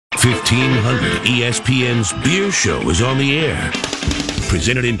1500 ESPN's Beer Show is on the air.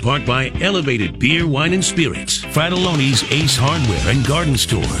 Presented in part by Elevated Beer, Wine, and Spirits, Fratelloni's Ace Hardware and Garden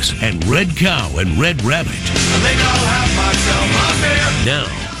Stores, and Red Cow and Red Rabbit. I think I'll have myself a beer. Now,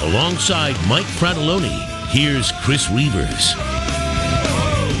 alongside Mike Fratelloni, here's Chris Reavers.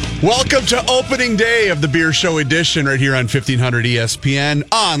 Welcome to opening day of the Beer Show edition right here on 1500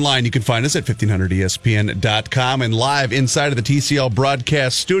 ESPN. Online, you can find us at 1500ESPN.com and live inside of the TCL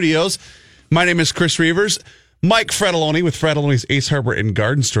broadcast studios. My name is Chris Reavers. Mike Fratelloni with Fratelloni's Ace Hardware and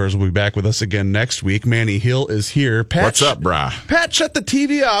Garden Stores will be back with us again next week. Manny Hill is here. Pat, what's up, brah? Pat shut the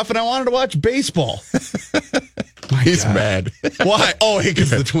TV off and I wanted to watch baseball. He's mad. Why? Oh, because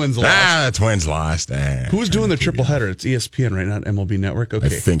the Twins lost. The Twins lost. Who's doing the triple-header? It's ESPN, right? Not MLB Network? Okay. I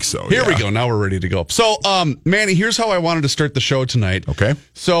think so, Here we go. Now we're ready to go. So, Manny, here's how I wanted to start the show tonight. Okay.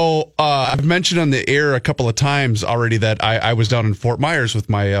 So, I've mentioned on the air a couple of times already that I was down in Fort Myers with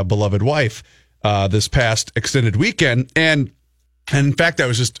my beloved wife this past extended weekend. And in fact, I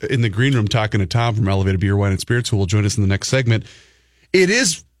was just in the green room talking to Tom from Elevated Beer, Wine, and Spirits, who will join us in the next segment. It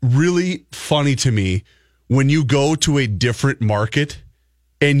is really funny to me when you go to a different market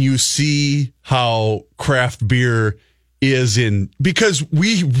and you see how craft beer is because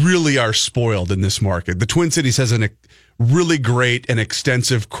we really are spoiled in this market. The Twin Cities has a really great and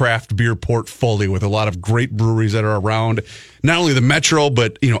extensive craft beer portfolio with a lot of great breweries that are around, not only the metro,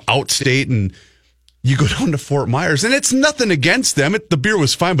 but, outstate. And you go down to Fort Myers and it's nothing against them. The beer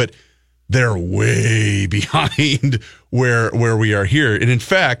was fine, but they're way behind where we are here. And in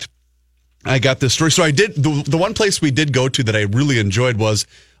fact, I got this story. So I did, the one place we did go to that I really enjoyed was,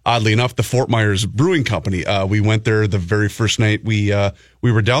 oddly enough, the Fort Myers Brewing Company. We went there the very first night we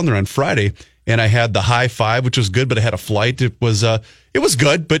were down there on Friday, and I had the high five, which was good, but I had a flight. It was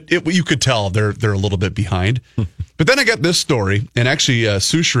good, but you could tell they're a little bit behind. But then I got this story, and actually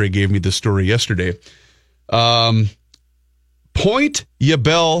Sushere gave me this story yesterday. Point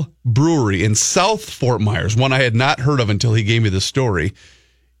Yabel Brewery in South Fort Myers, one I had not heard of until he gave me the story.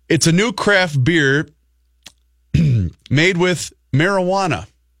 It's a new craft beer made with marijuana.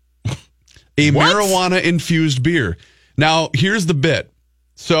 Marijuana-infused beer. Now, here's the bit.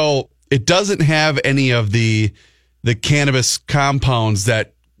 So, it doesn't have any of the cannabis compounds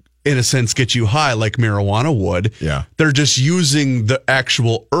that, in a sense, get you high like marijuana would. Yeah. They're just using the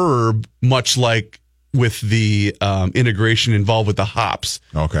actual herb, much like with the integration involved with the hops.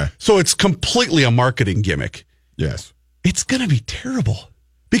 Okay. So, it's completely a marketing gimmick. Yes. It's going to be terrible.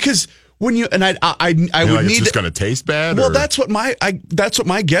 Because when you and I would need, it's just going to taste bad. Well, that's what my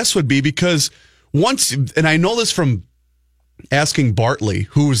guess would be, because once, and I know this from asking Bartley,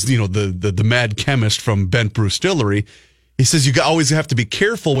 who's the mad chemist from Bent Brew Distillery. He says you always have to be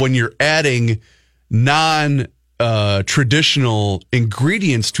careful when you're adding non-traditional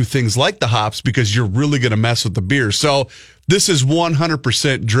ingredients to things like the hops, because you're really going to mess with the beer. So this is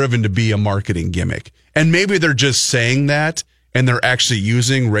 100% driven to be a marketing gimmick, and maybe they're just saying that. And they're actually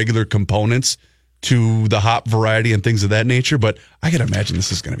using regular components to the hop variety and things of that nature. But I can imagine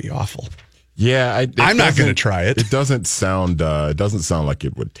this is going to be awful. Yeah, I'm not going to try it. It doesn't sound like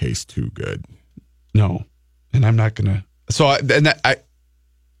it would taste too good. No, and I'm not going to. So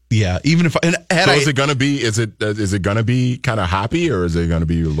even if is it going to be? Is it going to be kind of hoppy, or is it going to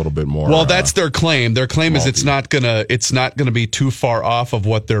be a little bit more? Well, that's their claim. Their claim is it's not gonna be too far off of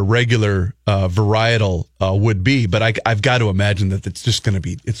what their regular varietal would be. But I've got to imagine that it's just going to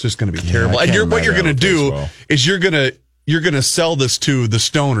be terrible. And what you're going to do is you're going to sell this to the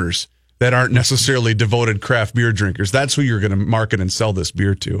stoners that aren't necessarily devoted craft beer drinkers. That's who you're going to market and sell this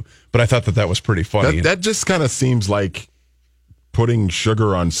beer to. But I thought that was pretty funny. That just kind of seems like putting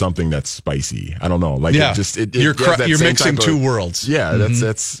sugar on something that's spicy. I don't know. You're mixing two worlds. Yeah,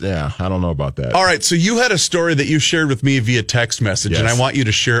 that's I don't know about that. All right, so you had a story that you shared with me via text message, and I want you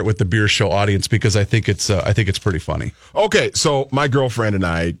to share it with the Beer Show audience because I think it's pretty funny. Okay, so my girlfriend and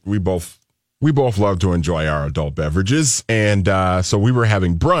I, we both love to enjoy our adult beverages, and so we were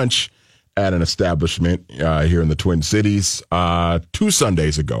having brunch at an establishment here in the Twin Cities 2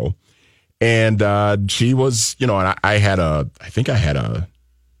 Sundays ago. And she was, and I had a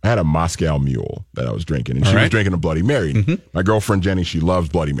Moscow Mule that I was drinking, and she was drinking a Bloody Mary. Mm-hmm. My girlfriend Jenny, she loves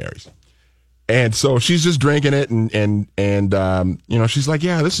Bloody Marys, and so she's just drinking it, and she's like,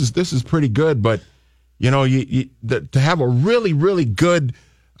 yeah, this is pretty good, but to have a really, really good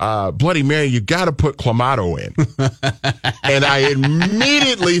Bloody Mary, you got to put Clamato in. And I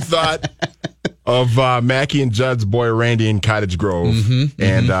immediately thought, of Mackie and Judd's Boy Randy in Cottage Grove,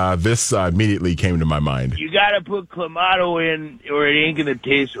 and this immediately came to my mind. You got to put Clamato in, or it ain't gonna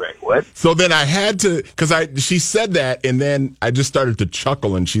taste right. What? So then I had to, because she said that, and then I just started to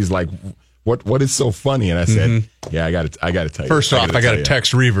chuckle, and she's like, "What is so funny?" And I said, "Yeah, I got to tell you." First off, I got to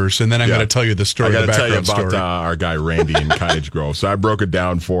text Reavers, and then I'm going to tell you the story. I got to tell you about our guy Randy in Cottage Grove. So I broke it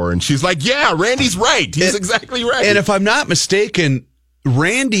down for her, and she's like, "Yeah, Randy's right. He's exactly right." And if I'm not mistaken,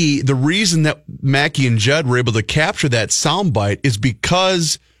 Randy, the reason that Mackie and Judd were able to capture that soundbite is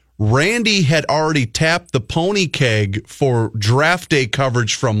because Randy had already tapped the pony keg for draft day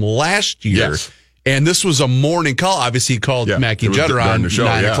coverage from last year. Yes. And this was a morning call. Obviously, he called Mackie and Judd around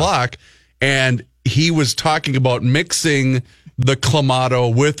 9 o'clock. And he was talking about mixing the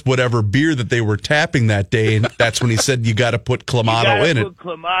Clamato with whatever beer that they were tapping that day. And that's when he said, you got to put Clamato in it. Put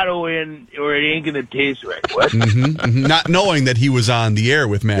Clamato in, or it ain't going to taste right. What? Not knowing that he was on the air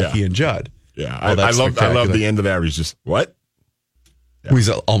with Mackie and Judd. Yeah, I love the end of that where he's just, what? Yeah. He's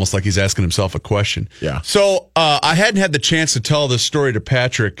almost like he's asking himself a question. Yeah. So I hadn't had the chance to tell this story to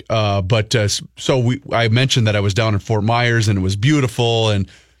Patrick, but I mentioned that I was down in Fort Myers and it was beautiful, and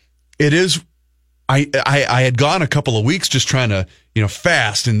it is. I had gone a couple of weeks just trying to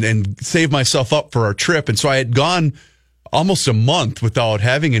fast and save myself up for our trip, and so I had gone almost a month without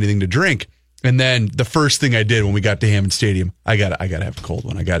having anything to drink. And then the first thing I did when we got to Hammond Stadium, I gotta have a cold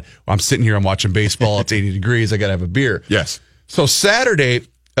one. I'm sitting here, I'm watching baseball. It's 80 degrees. I gotta have a beer. Yes. So Saturday,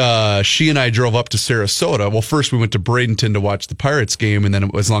 she and I drove up to Sarasota. Well, first we went to Bradenton to watch the Pirates game, and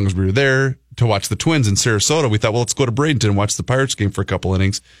then as long as we were there to watch the Twins in Sarasota, we thought, well, let's go to Bradenton and watch the Pirates game for a couple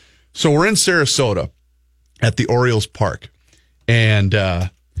innings. So we're in Sarasota at the Orioles Park, and the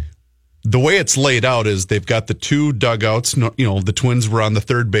way it's laid out is they've got the two dugouts. The Twins were on the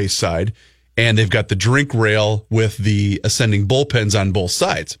third base side, and they've got the drink rail with the ascending bullpens on both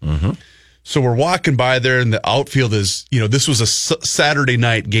sides. Mm-hmm. So we're walking by there, and the outfield is, this was a Saturday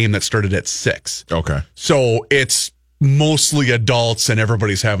night game that started at 6. Okay. So it's mostly adults, and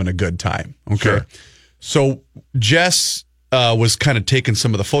everybody's having a good time. Okay. Sure. So Jess was kind of taking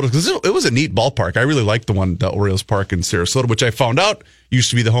some of the photos, because it was a neat ballpark. I really liked the Orioles Park in Sarasota, which I found out used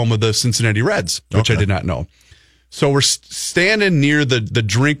to be the home of the Cincinnati Reds, which I did not know. So we're standing near the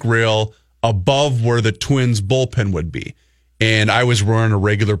drink rail above where the Twins bullpen would be. And I was wearing a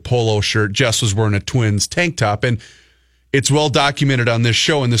regular polo shirt. Jess was wearing a Twins tank top. And it's well documented on this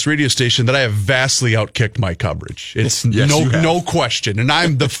show and this radio station that I have vastly outkicked my coverage. It's no question. And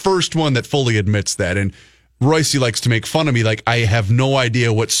I'm the first one that fully admits that. And Royce likes to make fun of me, like I have no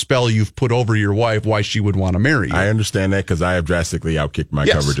idea what spell you've put over your wife, why she would want to marry you. I understand that because I have drastically outkicked my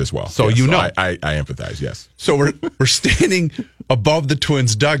coverage as well. So I empathize, yes. So we're standing above the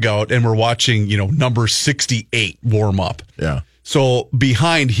Twins dugout, and we're watching, number 68 warm up. Yeah. So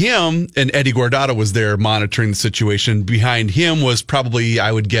behind him, and Eddie Guardado was there monitoring the situation. Behind him was probably,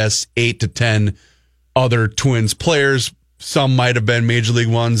 I would guess, 8 to 10 other Twins players. Some might have been major league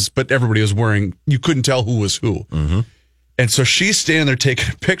ones, but everybody was wearing, you couldn't tell who was who. Mm-hmm. And so she's standing there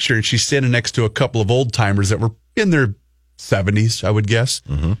taking a picture, and she's standing next to a couple of old timers that were in their 70s, I would guess.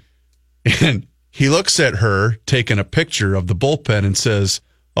 Mm-hmm. And he looks at her taking a picture of the bullpen and says,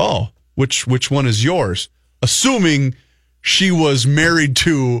 "Oh, which one is yours?" Assuming she was married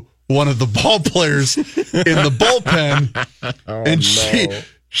to one of the ball players in the bullpen.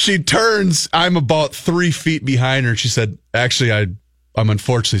 She turns, I'm about 3 feet behind her. She said, "Actually, I'm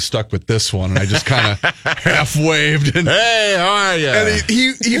unfortunately stuck with this one." And I just kind of half waved. And, "Hey, how are you?" And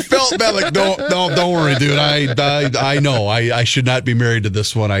he felt bad, like, don't worry, dude. I know I should not be married to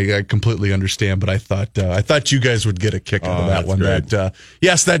this one. I completely understand. But I thought you guys would get a kick out of that one. Great. That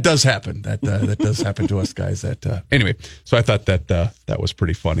yes, that does happen. That does happen to us guys. Anyway. So I thought that was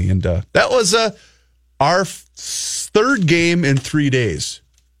pretty funny, and that was our third game in 3 days.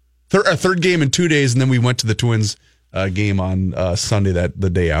 Our third game in 2 days, and then we went to the Twins game on Sunday, the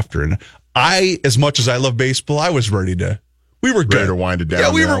day after. And as much as I love baseball, I was ready to. We were good. Ready to wind it down.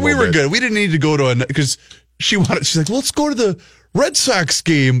 Yeah, we were good. We didn't need to go to because she's like, well, let's go to the Red Sox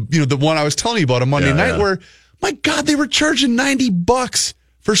game. The one I was telling you about on Monday night, where my God, they were charging $90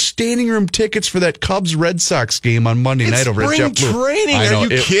 for standing room tickets for that Cubs Red Sox game on Monday night over at JetBlue. Spring training? Are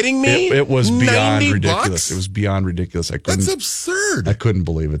you kidding me? It was beyond ridiculous. It was beyond ridiculous. That's absurd. I couldn't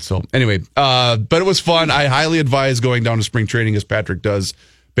believe it. So anyway, but it was fun. I highly advise going down to spring training, as Patrick does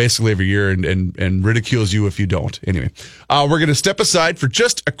basically every year, and ridicules you if you don't. Anyway, we're going to step aside for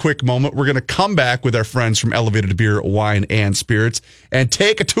just a quick moment. We're going to come back with our friends from Elevated Beer, Wine, and Spirits and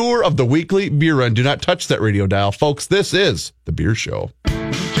take a tour of the weekly beer run. Do not touch that radio dial, folks. This is The Beer Show.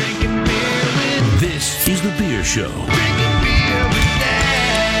 This is The Beer Show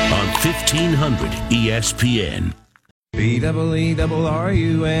on 15 1500 ESPN. BEERUN,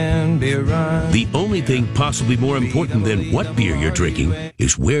 beer run. The only thing possibly more important than what beer you're drinking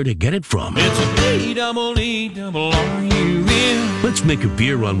is where to get it from. It's a BEERUN. Let's make a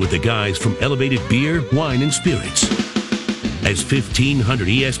beer run with the guys from Elevated Beer, Wine, and Spirits. As 1500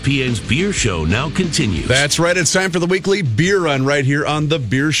 ESPN's Beer Show now continues. That's right. It's time for the weekly beer run right here on the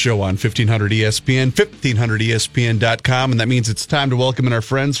Beer Show on 1500 ESPN, 1500ESPN.com. And that means it's time to welcome in our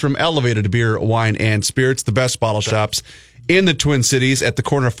friends from Elevated Beer, Wine, and Spirits, the best bottle shops in the Twin Cities at the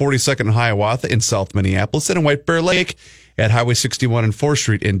corner of 42nd and Hiawatha in South Minneapolis and in White Bear Lake at Highway 61 and 4th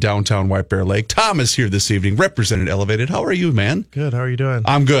Street in downtown White Bear Lake. Tom is here this evening, represented Elevated. How are you, man? Good. How are you doing?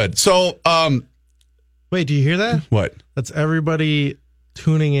 I'm good. So, wait, do you hear that? What? That's everybody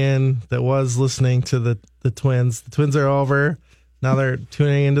tuning in that was listening to the Twins. The Twins are over. Now they're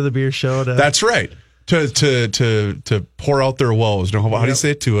tuning into the Beer Show. That's right. To pour out their woes. No, how do you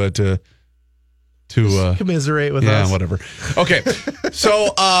say it? To commiserate with us. Yeah, whatever. Okay.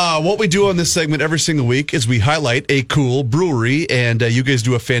 So what we do on this segment every single week is we highlight a cool brewery, and you guys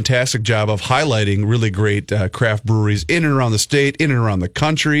do a fantastic job of highlighting really great craft breweries in and around the state, in and around the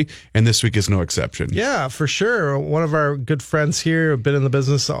country, and this week is no exception. Yeah, for sure. One of our good friends here have been in the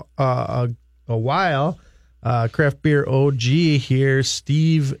business a while. Craft beer OG here,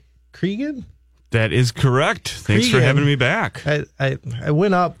 Steve Cregan. That is correct. Thanks for having me back. I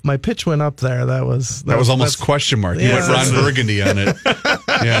went up. My pitch went up there. That was almost question mark. You went Ron Burgundy on it.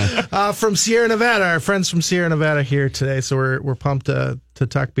 Yeah. From Sierra Nevada, our friends from Sierra Nevada here today. So we're pumped to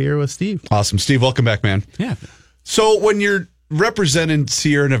talk beer with Steve. Awesome, Steve. Welcome back, man. Yeah. So when you're representing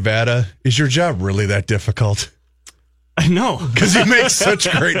Sierra Nevada, is your job really that difficult? I know, because you make such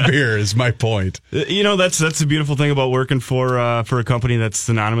great beer. Is my point. You know, that's the beautiful thing about working for a company that's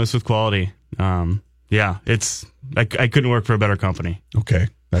synonymous with quality. Yeah, I couldn't work for a better company. Okay,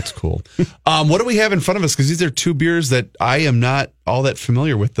 that's cool. What do we have in front of us? Because these are two beers that I am not all that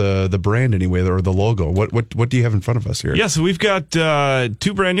familiar with the brand anyway, or the logo. What do you have in front of us here? Yeah, so we've got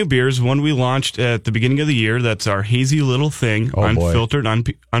two brand new beers. One we launched at the beginning of the year. That's our Hazy Little Thing, unfiltered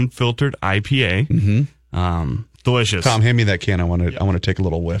IPA. Mm-hmm. Delicious. Tom, hand me that can. I want to take a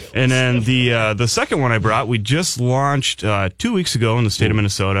little whiff. And then the second one I brought, we just launched 2 weeks ago in the state of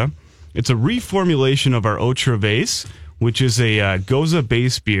Minnesota. It's a reformulation of our Eau Traverse, which is a Goza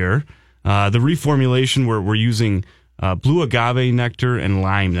base beer. The reformulation, we're using blue agave nectar and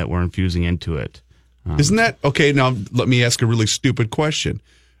lime that we're infusing into it. Isn't that okay? Now let me ask a really stupid question.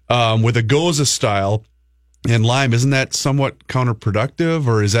 With a Goza style and lime, isn't that somewhat counterproductive,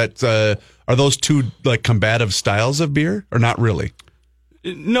 or is that are those two like combative styles of beer, or not really?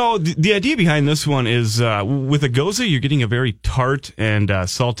 No, the idea behind this one is with a Goza, you're getting a very tart and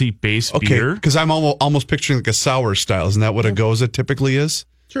salty base beer. Because I'm almost picturing like a sour style. Isn't that what a Goza typically is?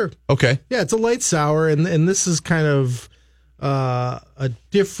 Sure. Okay. Yeah, it's a light sour, and this is kind of a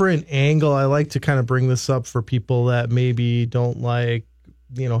different angle. I like to kind of bring this up for people that maybe don't like,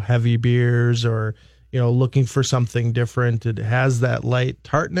 heavy beers, or looking for something different. It has that light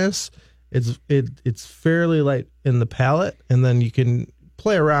tartness. It's fairly light in the palate, and then you can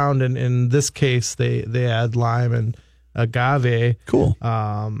play around, and in this case they add lime and agave, cool,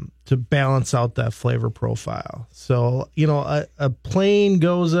 to balance out that flavor profile. So a plain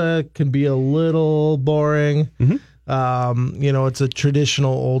Goza can be a little boring. Mm-hmm. It's a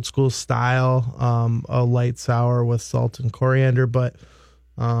traditional old school style, a light sour with salt and coriander, but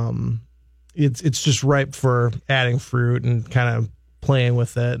it's just ripe for adding fruit and kind of playing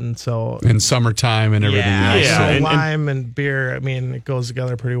with it, and so in summertime and everything else. Yeah, so lime and beer, I mean, it goes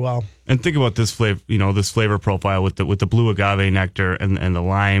together pretty well. And think about this flavor, this flavor profile with the blue agave nectar and the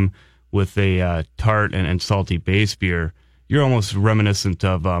lime with a tart and salty base beer. You're almost reminiscent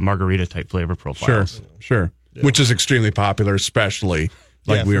of margarita type flavor profiles. Sure. Yeah. Which is extremely popular, especially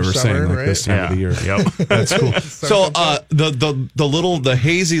like we were saying, like this time of the year. Yep. That's cool. So the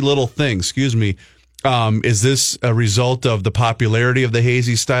hazy little thing, excuse me. Is this a result of the popularity of the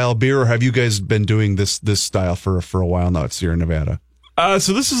hazy style beer, or have you guys been doing this style for a while now at Sierra Nevada?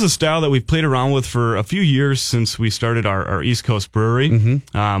 So this is a style that we've played around with for a few years since we started our East Coast brewery.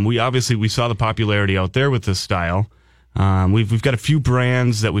 Mm-hmm. We saw the popularity out there with this style. We've got a few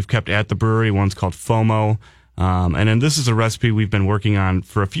brands that we've kept at the brewery. One's called FOMO. And then this is a recipe we've been working on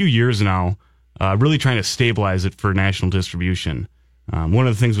for a few years now, really trying to stabilize it for national distribution. One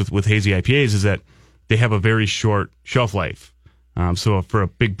of the things with hazy IPAs is that they have a very short shelf life. So for a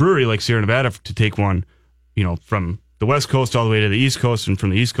big brewery like Sierra Nevada to take one, from the West Coast all the way to the East Coast, and from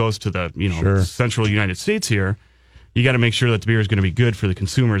the East Coast to the central United States here, you got to make sure that the beer is going to be good for the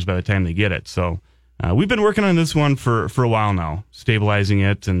consumers by the time they get it. So we've been working on this one for a while now, stabilizing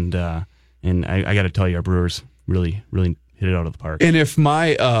it and And I got to tell you, our brewers really hit it out of the park. And if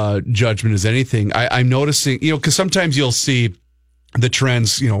my judgment is anything, I'm noticing, because sometimes you'll see the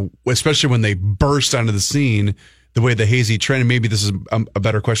trends, especially when they burst onto the scene, the way the hazy trend, and maybe this is a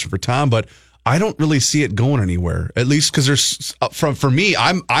better question for Tom, but I don't really see it going anywhere. At least because there's for me,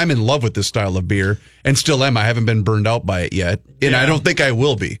 I'm in love with this style of beer and still am. I haven't been burned out by it yet, and I don't think I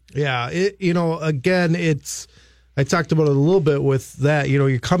will be. Yeah, again, I talked about it a little bit with that.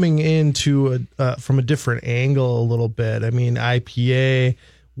 You're coming into from a different angle a little bit. I mean, IPA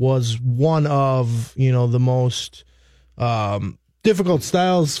was one of the most difficult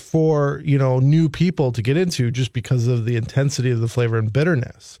styles for new people to get into, just because of the intensity of the flavor and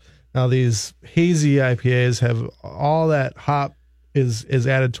bitterness. Now, these hazy IPAs have all that hop is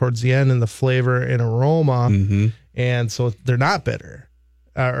added towards the end in the flavor and aroma, and so they're not bitter,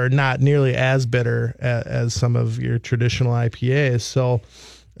 or not nearly as bitter as some of your traditional IPAs. So,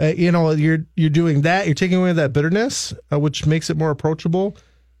 you're doing that. You're taking away that bitterness, which makes it more approachable.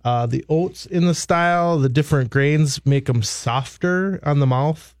 The oats in the style, the different grains make them softer on the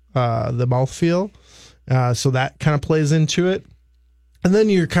mouth, the mouthfeel. So that kind of plays into it. And then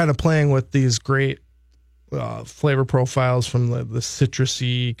you're kind of playing with these great flavor profiles from the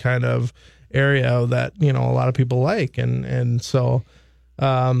citrusy kind of area that, a lot of people like. And so,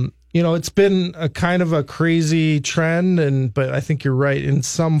 it's been a kind of a crazy trend, but I think you're right. In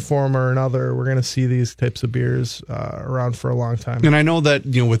some form or another, we're going to see these types of beers around for a long time. And I know that,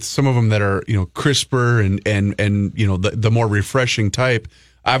 with some of them that are, crisper and the more refreshing type,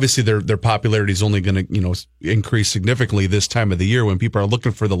 obviously their popularity is only going to, increase significantly this time of the year when people are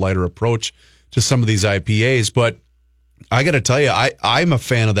looking for the lighter approach to some of these IPAs. But I got to tell you, I'm a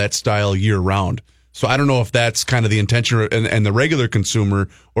fan of that style year round. So I don't know if that's kind of the intention and the regular consumer,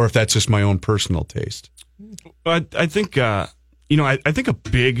 or if that's just my own personal taste. I think, I think a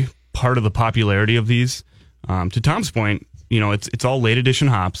big part of the popularity of these, to Tom's point, it's all late edition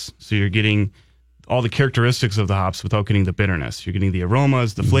hops. So you're getting all the characteristics of the hops without getting the bitterness. You're getting the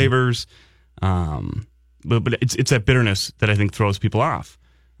aromas, the flavors, but it's that bitterness that I think throws people off.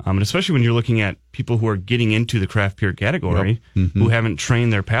 And especially when you're looking at people who are getting into the craft beer category, who haven't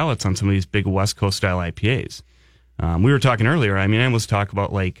trained their palates on some of these big West Coast style IPAs. We were talking earlier. I almost talk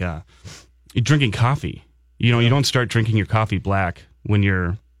about drinking coffee. You don't start drinking your coffee black when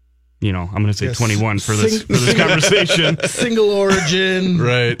you're, I'm going to say 21 for this conversation. Single origin,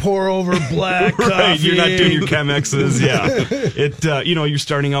 right? Pour over black coffee. Right, you're not doing your Chemexes. Yeah, you're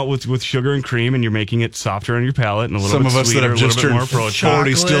starting out with sugar and cream, and you're making it softer on your palate and a little bit sweeter, that have just turned more approachable.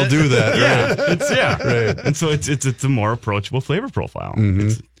 40 still do that. Right. And so it's a more approachable flavor profile.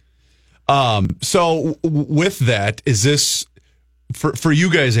 So with that, is this for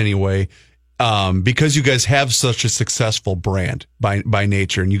you guys anyway? Because you guys have such a successful brand by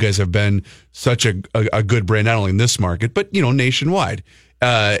nature, and you guys have been such a good brand, not only in this market, but, nationwide.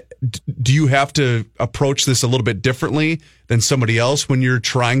 Do you have to approach this a little bit differently than somebody else when you're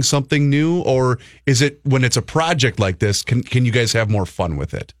trying something new? Or is it when it's a project like this, can you guys have more fun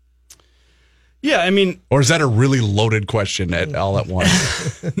with it? Yeah, or is that a really loaded question all at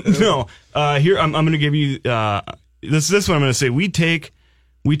once? No. Here, I'm going to give you, this is what I'm going to say. We take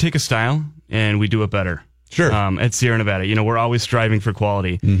a style and we do it better. Sure. At Sierra Nevada, we're always striving for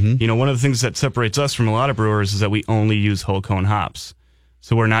quality. One of the things that separates us from a lot of brewers is that we only use whole cone hops.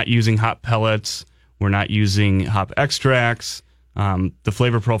 So we're not using hop pellets. We're not using hop extracts. The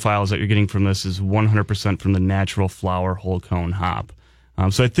flavor profiles that you're getting from this is 100% from the natural flower whole cone hop.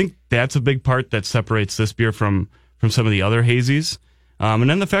 So I think that's a big part that separates this beer from some of the other hazies. And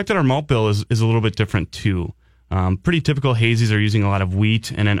then the fact that our malt bill is a little bit different too. Pretty typical hazies are using a lot of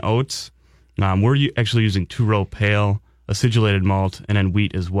wheat and then oats. We're actually using 2-row pale, acidulated malt, and then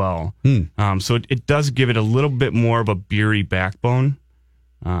wheat as well. So it does give it a little bit more of a beery backbone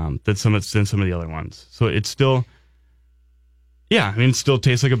than some of the other ones. So it's still, it still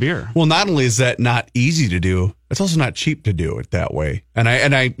tastes like a beer. Well, not only is that not easy to do, it's also not cheap to do it that way. And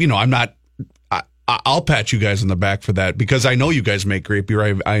I'll pat you guys on the back for that, because I know you guys make great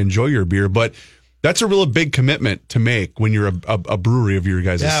beer. I enjoy your beer, but that's a real big commitment to make when you're a brewery of your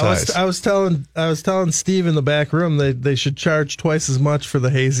guys' size. I was telling Steve in the back room they should charge twice as much for the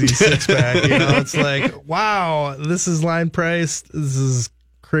hazy 6-pack. It's like, wow, this is line price. This is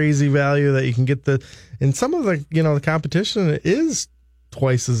crazy value that you can get and some of the competition is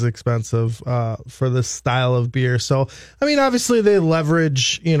twice as expensive for this style of beer. So obviously they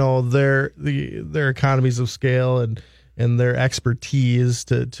leverage their economies of scale and their expertise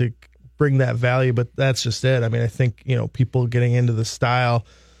to bring that value, but that's just it. I think, people getting into the style,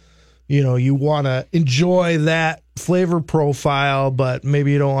 you want to enjoy that flavor profile, but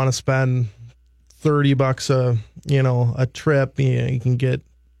maybe you don't want to spend $30 a trip. You can get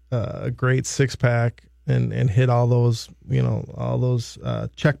a great 6-pack and hit all those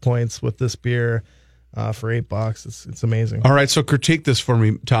checkpoints with this beer for $8. It's amazing. All right, so critique this for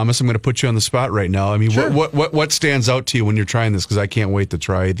me, Thomas. I'm going to put you on the spot right now. I mean, sure. what stands out to you when you're trying this? Because I can't wait to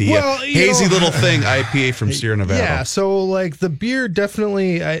try the hazy little thing IPA from Sierra Nevada. Yeah, so like the beer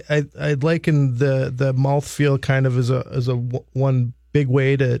definitely, I'd liken the mouthfeel kind of as a one big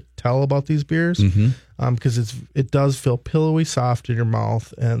way to tell about these beers, because it does feel pillowy soft in your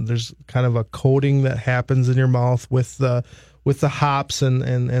mouth, and there's kind of a coating that happens in your mouth with the hops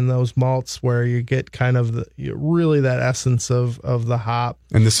and those malts, where you get kind of really that essence of the hop.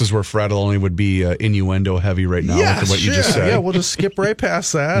 And this is where Fratelloni would be innuendo heavy right now with what you just said. Yeah, we'll just skip right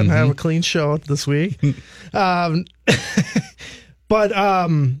past that and have a clean show this week.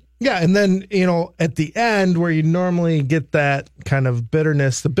 Yeah, and then, at the end where you normally get that kind of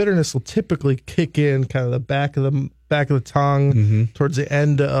bitterness, the bitterness will typically kick in kind of the back of the tongue towards the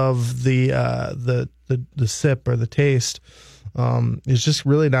end of the sip or the taste. It's just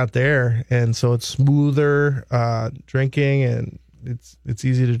really not there, and so it's smoother drinking, and it's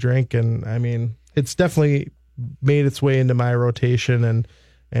easy to drink, and I mean it's definitely made its way into my rotation,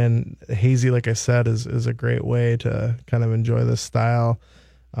 and hazy, like I said, is a great way to kind of enjoy this style.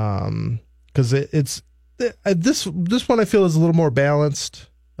 Because it's this one I feel is a little more balanced.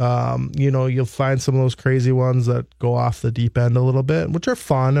 You'll find some of those crazy ones that go off the deep end a little bit, which are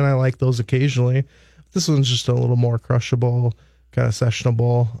fun, and I like those occasionally. This one's just a little more crushable, kind of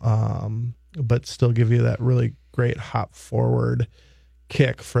sessionable, but still give you that really great hop forward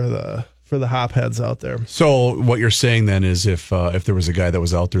kick for the hop heads out there. So what you're saying then is if there was a guy that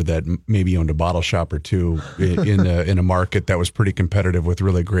was out there that maybe owned a bottle shop or two in a market that was pretty competitive with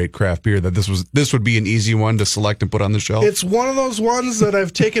really great craft beer, that this would be an easy one to select and put on the shelf? It's one of those ones that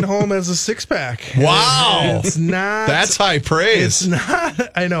I've taken home as a 6-pack. Wow. It's not. That's high praise. It's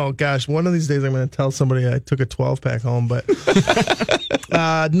not. I know. Gosh, one of these days I'm going to tell somebody I took a 12-pack home, but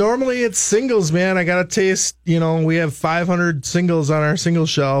normally it's singles, man. I got to taste, we have 500 singles on our single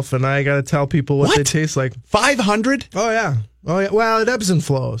shelf, and I got to tell people what they taste like. 500? Oh yeah. Well, it ebbs and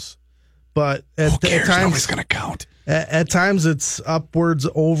flows, but at times nobody's gonna count. At times it's upwards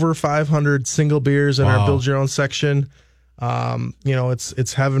over 500 single beers in our build your own section.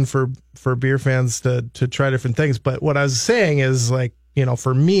 It's heaven for beer fans to try different things. But what I was saying is, like,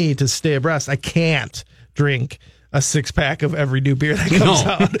 for me to stay abreast, I can't drink a 6-pack of every new beer that comes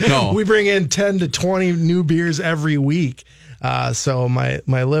out. No. We bring in 10 to 20 new beers every week. So my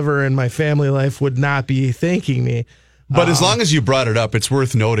liver and my family life would not be thanking me. But as long as you brought it up, it's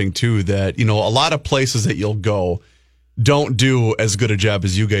worth noting too that, a lot of places that you'll go don't do as good a job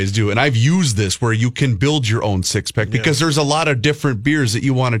as you guys do. And I've used this where you can build your own 6-pack because there's a lot of different beers that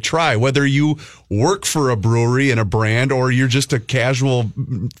you want to try, whether you work for a brewery and a brand or you're just a casual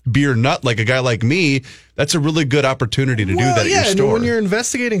beer nut like a guy like me. That's a really good opportunity to do that at your store. And when you're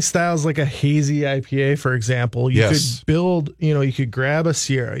investigating styles like a hazy IPA, for example, you could build, you could grab a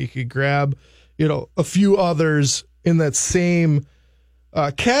Sierra, you could grab, a few others in that same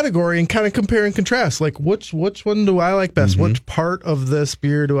category and kind of compare and contrast. Like, which one do I like best? Which part of this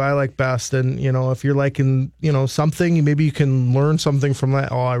beer do I like best? And, if you're liking, something, maybe you can learn something from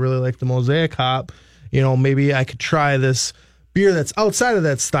that. Oh, I really like the Mosaic hop. Maybe I could try this beer that's outside of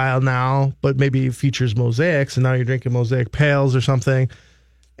that style now, but maybe features mosaics, and now you're drinking Mosaic Pales or something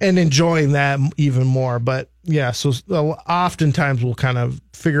and enjoying that even more. But yeah, so oftentimes we'll kind of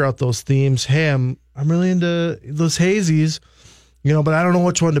figure out those themes. Hey, I'm really into those hazies, but I don't know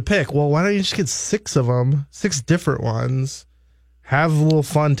which one to pick. Well, why don't you just get 6 of them, 6 different ones, have a little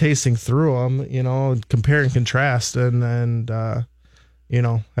fun tasting through them, compare and contrast, and have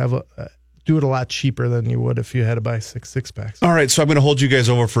do it a lot cheaper than you would if you had to buy 6-packs. All right, so I'm going to hold you guys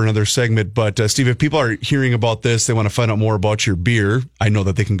over for another segment, but Steve, if people are hearing about this, they want to find out more about your beer, I know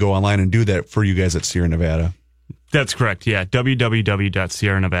that they can go online and do that for you guys at Sierra Nevada. That's correct, yeah.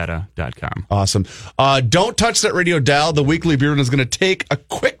 www.sierranevada.com. Awesome. Don't touch that radio dial. The Weekly Beer Run is going to take a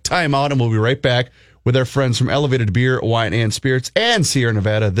quick time out, and we'll be right back with our friends from Elevated Beer, Wine, and Spirits and Sierra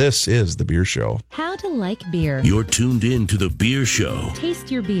Nevada. This is The Beer Show. How to like beer. You're tuned in to The Beer Show. Taste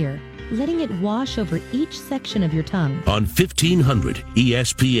your beer, letting it wash over each section of your tongue. On 1500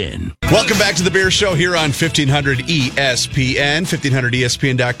 ESPN. Welcome back to The Beer Show here on 1500 ESPN,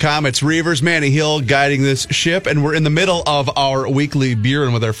 1500ESPN.com. It's Reavers, Manny Hill guiding this ship, and we're in the middle of our weekly beer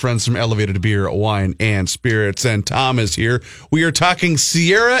and with our friends from Elevated Beer, Wine, and Spirits. And Tom is here. We are talking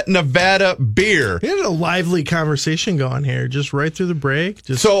Sierra Nevada beer. We had a lively conversation going here, just right through the break.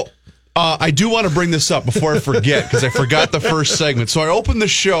 So I do want to bring this up before I forget, because I forgot the first segment. So I opened the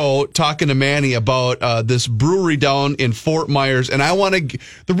show talking to Manny about this brewery down in Fort Myers, and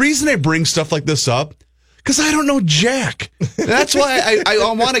the reason I bring stuff like this up, because I don't know jack. That's why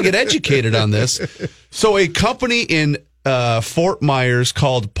I want to get educated on this. So a company in Fort Myers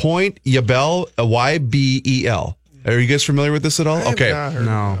called Point Yabel, Ybel. Are you guys familiar with this at all? Okay.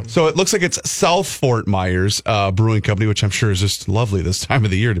 No. So it looks like it's South Fort Myers Brewing Company, which I'm sure is just lovely this time of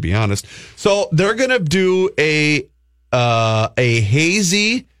the year, to be honest. So they're going to do a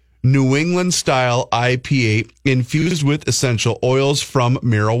hazy New England style IPA infused with essential oils from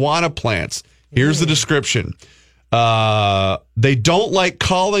marijuana plants. Here's the description. They don't like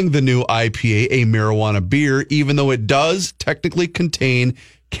calling the new IPA a marijuana beer, even though it does technically contain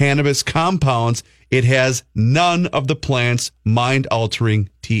cannabis compounds. It has none of the plant's mind-altering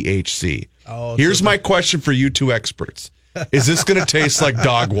THC. Here's my question for you two experts. Is this going to taste like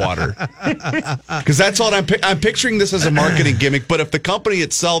dog water? Because that's all I'm picturing this as a marketing gimmick. But if the company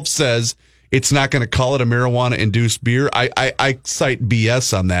itself says it's not going to call it a marijuana-induced beer, I cite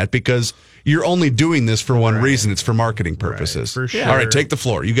BS on that, because you're only doing this for one reason. It's for marketing purposes. Right, for sure. All right, take the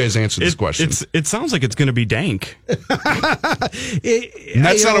floor. You guys answer this question. It sounds like it's going to be dank. And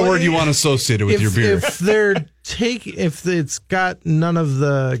that's not a word you want associated with your beer. If it's got none of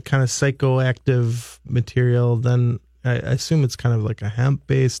the kind of psychoactive material, then I assume it's kind of like a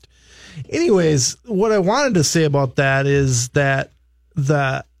hemp-based. Anyways, what I wanted to say about that is that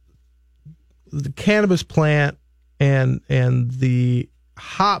the cannabis plant and the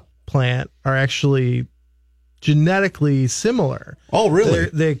hop plant are actually genetically similar. Oh, really?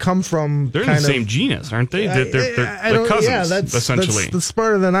 They come from They're in the same genus, aren't they? They're cousins, yeah, essentially. That's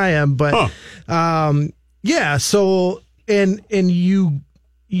smarter than I am, but yeah. So and you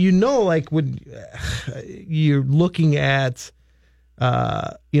like when you're looking at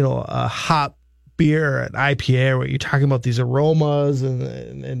a hop beer, an IPA, where you're talking about these aromas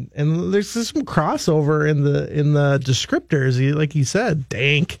and there's some crossover in the descriptors. Like you said,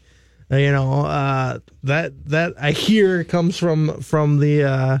 dank. That I hear comes from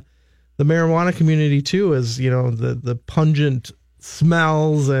the marijuana community too, as the pungent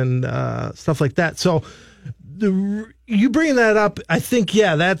smells and stuff like that. So you bringing that up, I think,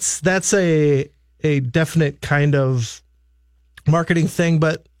 yeah, that's a definite kind of marketing thing.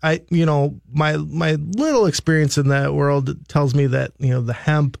 But my little experience in that world tells me that the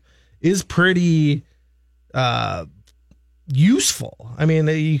hemp is pretty useful. I mean,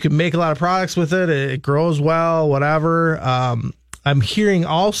 you can make a lot of products with it. It grows well, whatever. I'm hearing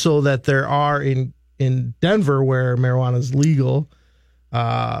also that there are in Denver, where marijuana is legal,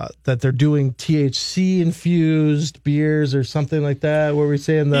 that they're doing THC infused beers or something like that. What were we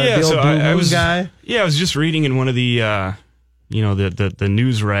saying? The old Blue Moon guy? Yeah, I was just reading in one of the the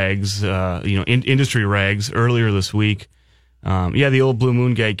news rags, industry rags earlier this week. The old Blue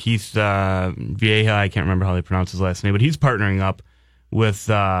Moon guy, Keith Vieja, I can't remember how they pronounce his last name, but he's partnering up with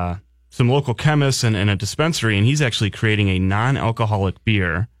some local chemists and a dispensary, and he's actually creating a non-alcoholic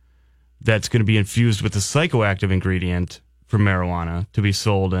beer that's going to be infused with a psychoactive ingredient from marijuana to be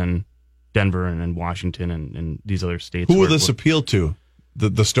sold in Denver and in Washington and these other states. Who will this appeal to?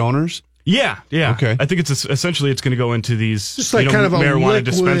 The stoners? Yeah. Okay. I think it's essentially it's going to go into these just like kind of marijuana a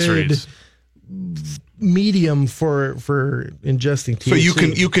dispensaries. Medium for ingesting THC. So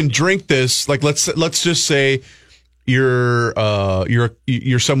you can drink this, like let's just say you're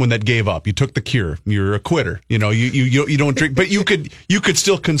someone that gave up. You took the cure. You're a quitter. You don't drink, but you could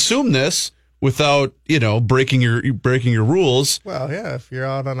still consume this without breaking your rules. Well, yeah, if you're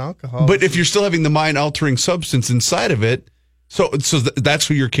out on alcohol. But if you're still having the mind altering substance inside of it, so that's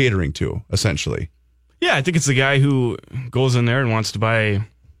who you're catering to, essentially. Yeah, I think it's the guy who goes in there and wants to buy.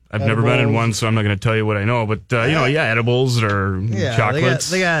 I've never been in one, so I'm not going to tell you what I know. But edibles or chocolates.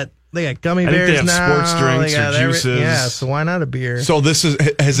 They got gummy bears. I think they have now. sports drinks or juices. Yeah, so why not a beer? So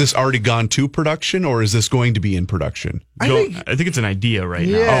has this already gone to production, or is this going to be in production? I think it's an idea right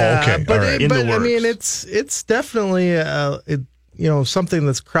now. Oh, okay. But, all right. but I mean, it's definitely something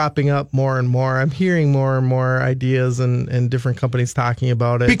that's cropping up more and more. I'm hearing more and more ideas and different companies talking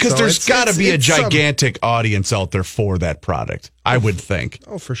about it. Because there's got to be a gigantic audience out there for that product, I would think.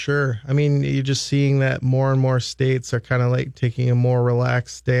 Oh, for sure. I mean, you're just seeing that more and more states are kind of like taking a more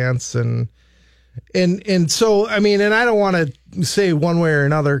relaxed stance. And so, I mean, and I don't want to say one way or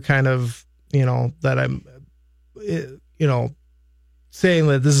another kind of, that I'm, saying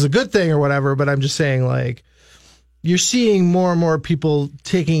that this is a good thing or whatever, but I'm just saying, like, you're seeing more and more people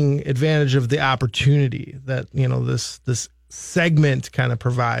taking advantage of the opportunity that this segment kind of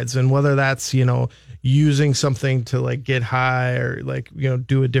provides, and whether that's using something to like get high or like,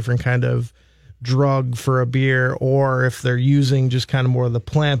 do a different kind of drug for a beer, or if they're using just kind of more of the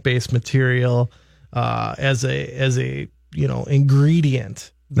plant-based material as a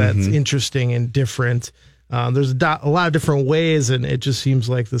ingredient that's interesting and different. There's a lot of different ways, and it just seems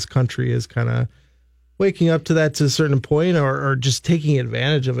like this country is kind of waking up to that to a certain point, or just taking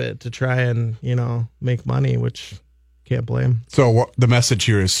advantage of it to try and, make money, which can't blame. So the message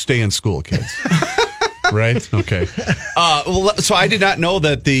here is stay in school, kids. Right? Okay. So I did not know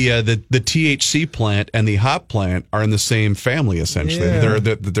that the THC plant and the hop plant are in the same family, essentially. Yeah.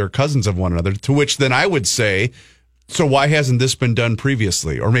 They're cousins of one another, to which then I would say, so why hasn't this been done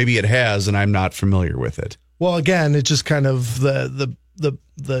previously? Or maybe it has and I'm not familiar with it. Well, again, it's just kind of the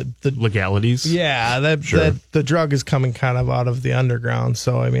legalities. Yeah, that the drug is coming kind of out of the underground.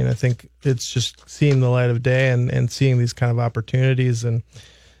 So, I mean, I think it's just seeing the light of day and seeing these kind of opportunities, and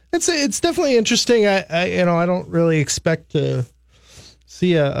it's definitely interesting. I don't really expect to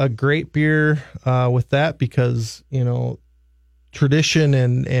see a great beer with that, because tradition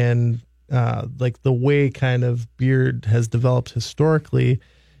and like the way kind of beer has developed historically.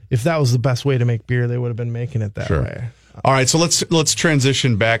 If that was the best way to make beer, they would have been making it that way. All right, so let's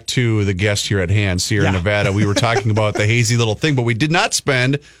transition back to the guest here at hand, Sierra Nevada. We were talking about the hazy little thing, but we did not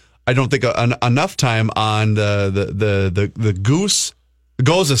spend, I don't think, enough time on the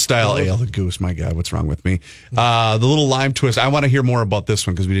Goza style ale. The goose, my God, what's wrong with me? The little lime twist. I want to hear more about this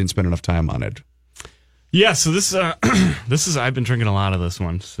one because we didn't spend enough time on it. Yeah, so this is I've been drinking a lot of this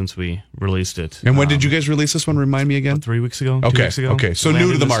one since we released it. And when did you guys release this one? Remind me again. 3 weeks ago. Okay. 2 weeks ago. Okay. So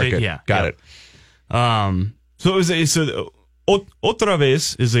new to the market. Yeah. Got it. So it was Otra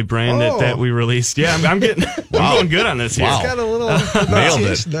Vez is a brand that we released. Yeah, I'm getting I'm going good on this here. It's got a little Nailed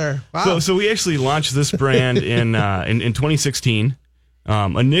it there. Wow. So we actually launched this brand in 2016.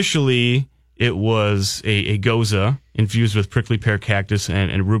 Initially, it was a Goza infused with prickly pear cactus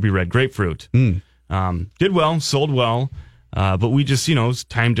and ruby red grapefruit. Did well, sold well, but we just, it's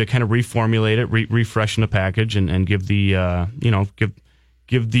time to kind of reformulate it, refreshen the package, and give the,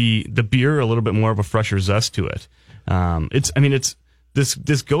 give the beer a little bit more of a fresher zest to it. It's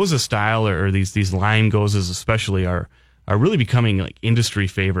this Goza style or these lime Gozas especially are really becoming like industry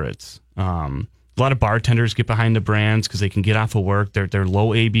favorites. A lot of bartenders get behind the brands because they can get off of work. They're low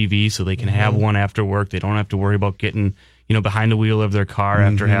ABV, so they can have one after work. They don't have to worry about getting behind the wheel of their car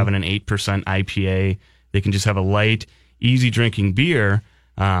after having an 8% IPA. They can just have a light, easy drinking beer,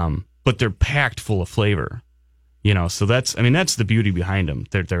 but they're packed full of flavor. So that's the beauty behind them.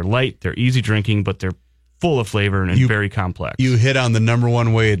 They're light, they're easy drinking, but they're full of flavor and very complex. You hit on the number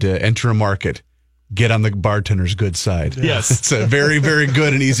one way to enter a market. Get on the bartender's good side. Yes. It's a very, very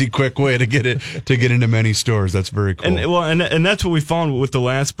good and easy, quick way to get into many stores. That's very cool. And that's what we found with the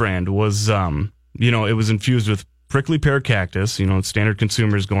last brand was, it was infused with prickly pear cactus. Standard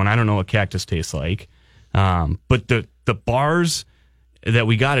consumers going, I don't know what cactus tastes like. But the bars that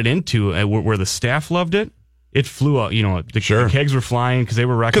we got it into, where the staff loved it, it flew out. The kegs were flying because they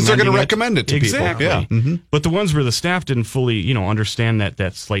were recommending. Because they're going to recommend it to exactly. people. Yeah. But the ones where the staff didn't fully, understand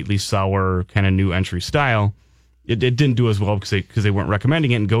that slightly sour kind of new entry style, it didn't do as well because they weren't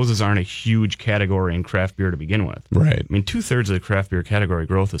recommending it. And Gozas aren't a huge category in craft beer to begin with. Right. 2/3 of the craft beer category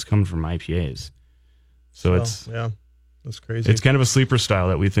growth is coming from IPAs. So it's that's crazy. It's kind of a sleeper style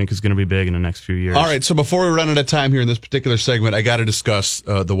that we think is going to be big in the next few years. All right, so before we run out of time here in this particular segment, I got to discuss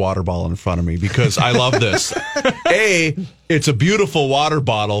the water bottle in front of me because I love this. It's a beautiful water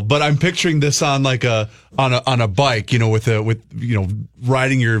bottle, but I'm picturing this on like on a bike, with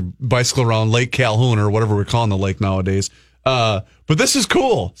riding your bicycle around Lake Calhoun or whatever we're calling the lake nowadays. But this is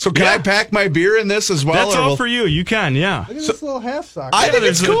cool. So can I pack my beer in this as well? That's all for you. You can, yeah. Look at this little half sock. I think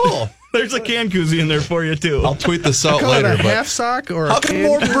it's cool. There's a can koozie in there for you too. I'll tweet this out Call later. it a half sock or how come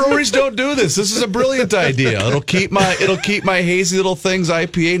more breweries don't do this? This is a brilliant idea. It'll keep my hazy little things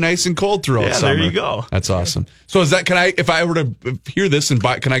IPA nice and cold throughout summer. There you go. That's awesome. So is that if I were to hear this and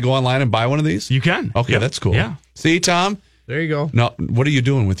can I go online and buy one of these? You can. Okay, that's cool. Yeah. See, Tom? There you go. No, what are you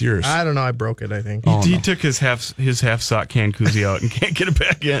doing with yours? I don't know. I broke it, I think. He took his half sock can koozie out and can't get it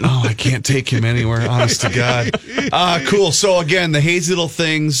back in. Oh, I can't take him anywhere. Honest to God. Cool. So again, the Hazy Little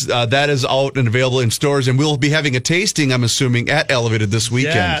Things that is out and available in stores, and we'll be having a tasting, I'm assuming, at Elevated this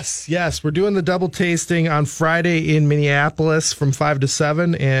weekend. Yes. We're doing the double tasting on Friday in Minneapolis from 5 to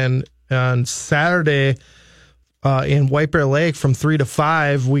 7, and on Saturday in White Bear Lake from 3 to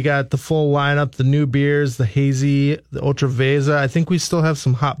 5. We got the full lineup, the new beers, the Hazy, the Otra Vez. I think we still have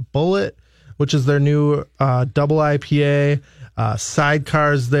some Hot Bullet, which is their new double IPA.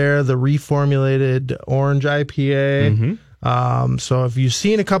 Sidecars there, the reformulated orange IPA. So if you've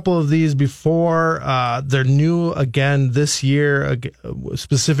seen a couple of these before, they're new again this year.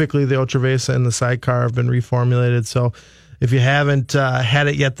 Specifically, the Ultravesa and the Sidecar have been reformulated. So if you haven't had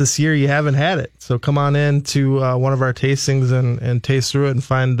it yet this year, you haven't had it. So come on in to one of our tastings and taste through it and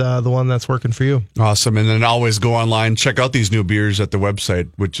find the one that's working for you. Awesome. And then always go online, check out these new beers at the website,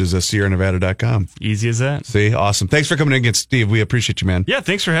 which is SierraNevada.com. Easy as that. See, awesome. Thanks for coming in again, Steve. We appreciate you, man. Yeah,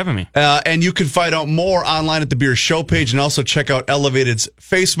 thanks for having me. And you can find out more online at the Beer Show page, and also check out Elevated's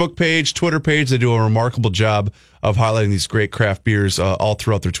Facebook page, Twitter page. They do a remarkable job of highlighting these great craft beers all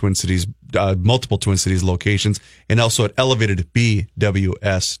throughout their Twin Cities, multiple Twin Cities locations, and also at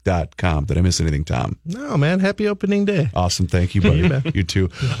elevatedbws.com. Did I miss anything, Tom? No, man. Happy opening day. Awesome. Thank you, buddy. You too.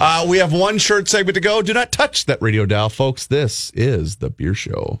 We have one short segment to go. Do not touch that radio dial, folks. This is the Beer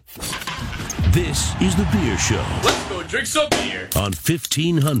Show. This is the Beer Show. Let's go drink some beer. On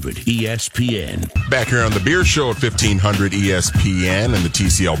 1500 ESPN. Back here on the Beer Show at 1500 ESPN and the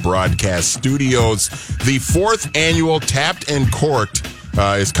TCL Broadcast Studios. The 4th annual Tapped and Corked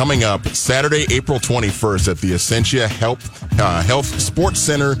is coming up Saturday, April 21st at the Essentia Health Sports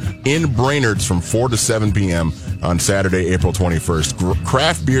Center in Brainerd from 4 to 7 p.m. on Saturday, April 21st.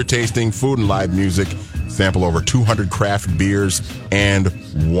 Craft beer tasting, food and live music. Sample over 200 craft beers and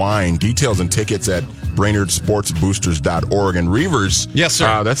wine. Details and tickets at BrainerdSportsBoosters.org. And Reavers, yes,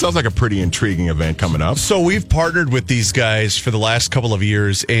 sir. That sounds like a pretty intriguing event coming up. So we've partnered with these guys for the last couple of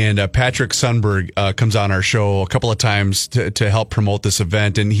years, and Patrick Sundberg comes on our show a couple of times to help promote this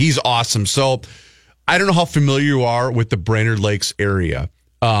event, and he's awesome. So I don't know how familiar you are with the Brainerd Lakes area.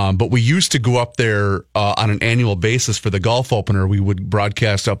 But we used to go up there on an annual basis for the golf opener. We would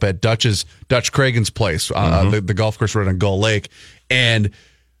broadcast up at Dutch Cragen's place, the golf course right on Gull Lake. And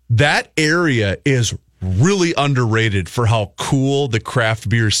that area is really underrated for how cool the craft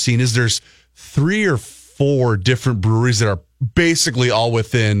beer scene is. There's 3 or 4 different breweries that are basically all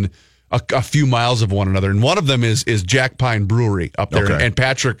within a few miles of one another. And one of them is Jack Pine Brewery up there. Okay. And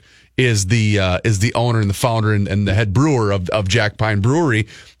Patrick is the owner and the founder and the head brewer of Jack Pine Brewery,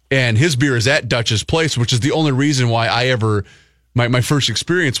 and his beer is at Dutch's Place, which is the only reason why I ever my first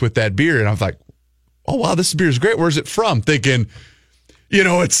experience with that beer. And I was like, oh wow, this beer is great. Where's it from? Thinking,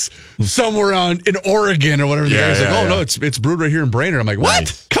 it's somewhere in Oregon or whatever. No, it's brewed right here in Brainerd. I'm like, what?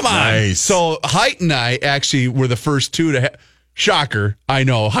 Nice. Come on. Nice. So Height and I actually were the first two to shocker. I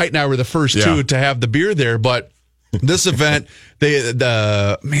know Height and I were the first two to have the beer there, but this event,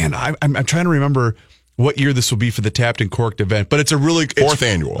 I'm trying to remember what year this will be for the Tapped and Corked event, but it's a really 4th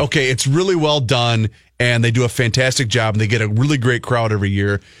annual. Okay, it's really well done, and they do a fantastic job, and they get a really great crowd every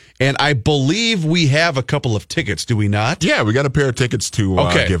year. And I believe we have a couple of tickets, do we not? Yeah, we got a pair of tickets to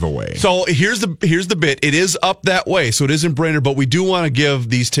give away. So here's the bit. It is up that way, so it is in Brainerd, but we do want to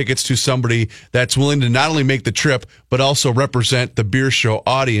give these tickets to somebody that's willing to not only make the trip, but also represent the Beer Show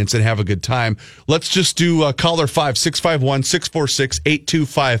audience and have a good time. Let's just do caller 5,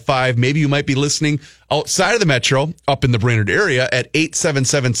 651-646-8255. Maybe you might be listening outside of the metro, up in the Brainerd area at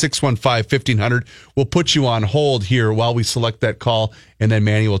 877-615-1500. We'll put you on hold here while we select that call, and then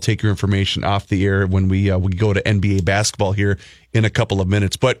Manny will take your information off the air when we go to NBA basketball here in a couple of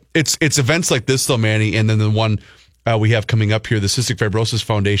minutes. But it's events like this, though, Manny, and then the one we have coming up here, the Cystic Fibrosis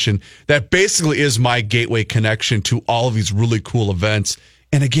Foundation, that basically is my gateway connection to all of these really cool events.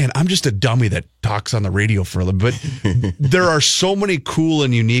 And again, I'm just a dummy that talks on the radio for a little bit. There are so many cool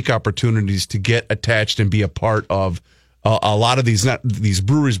and unique opportunities to get attached and be a part of a lot of these, not these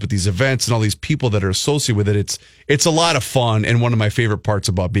breweries, but these events and all these people that are associated with it. It's a lot of fun, and one of my favorite parts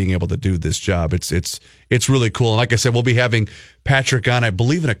about being able to do this job. It's really cool. And like I said, we'll be having Patrick on, I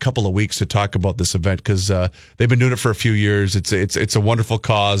believe, in a couple of weeks to talk about this event, because they've been doing it for a few years. It's a wonderful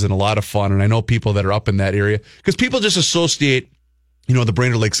cause and a lot of fun. And I know people that are up in that area, because people just associate the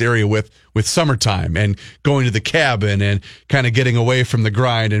Brainerd Lakes area with summertime and going to the cabin and kind of getting away from the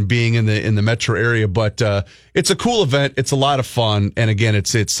grind and being in the metro area. But it's a cool event. It's a lot of fun. And again,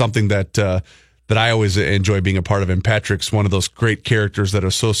 it's something that I always enjoy being a part of. And Patrick's one of those great characters that are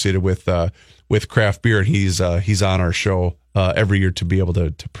associated with craft beer. And he's on our show every year to be able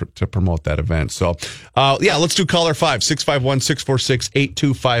to promote that event. So, let's do caller 5,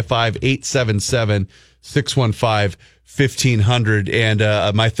 651-646-8255, 877-615-1500. And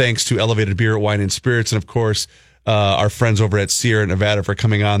my thanks to Elevated Beer, Wine, and Spirits, and of course, our friends over at Sierra Nevada for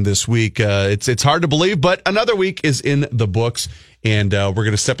coming on this week. It's hard to believe, but another week is in the books. And we're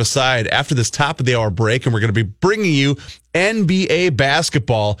going to step aside after this top of the hour break, and we're going to be bringing you NBA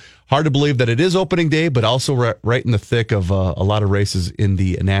basketball. Hard to believe that it is opening day, but also right in the thick of a lot of races in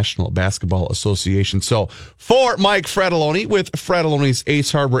the National Basketball Association. So for Mike Fratelloni with Fratelloni's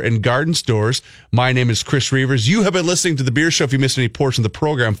Ace Hardware and Garden Stores, my name is Chris Reavers. You have been listening to The Beer Show. If you missed any portion of the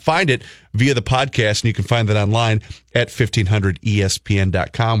program, find it via the podcast, and you can find that online at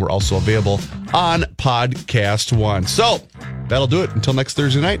 1500ESPN.com. We're also available on Podcast One. So that'll do it until next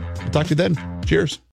Thursday night. We'll talk to you then. Cheers.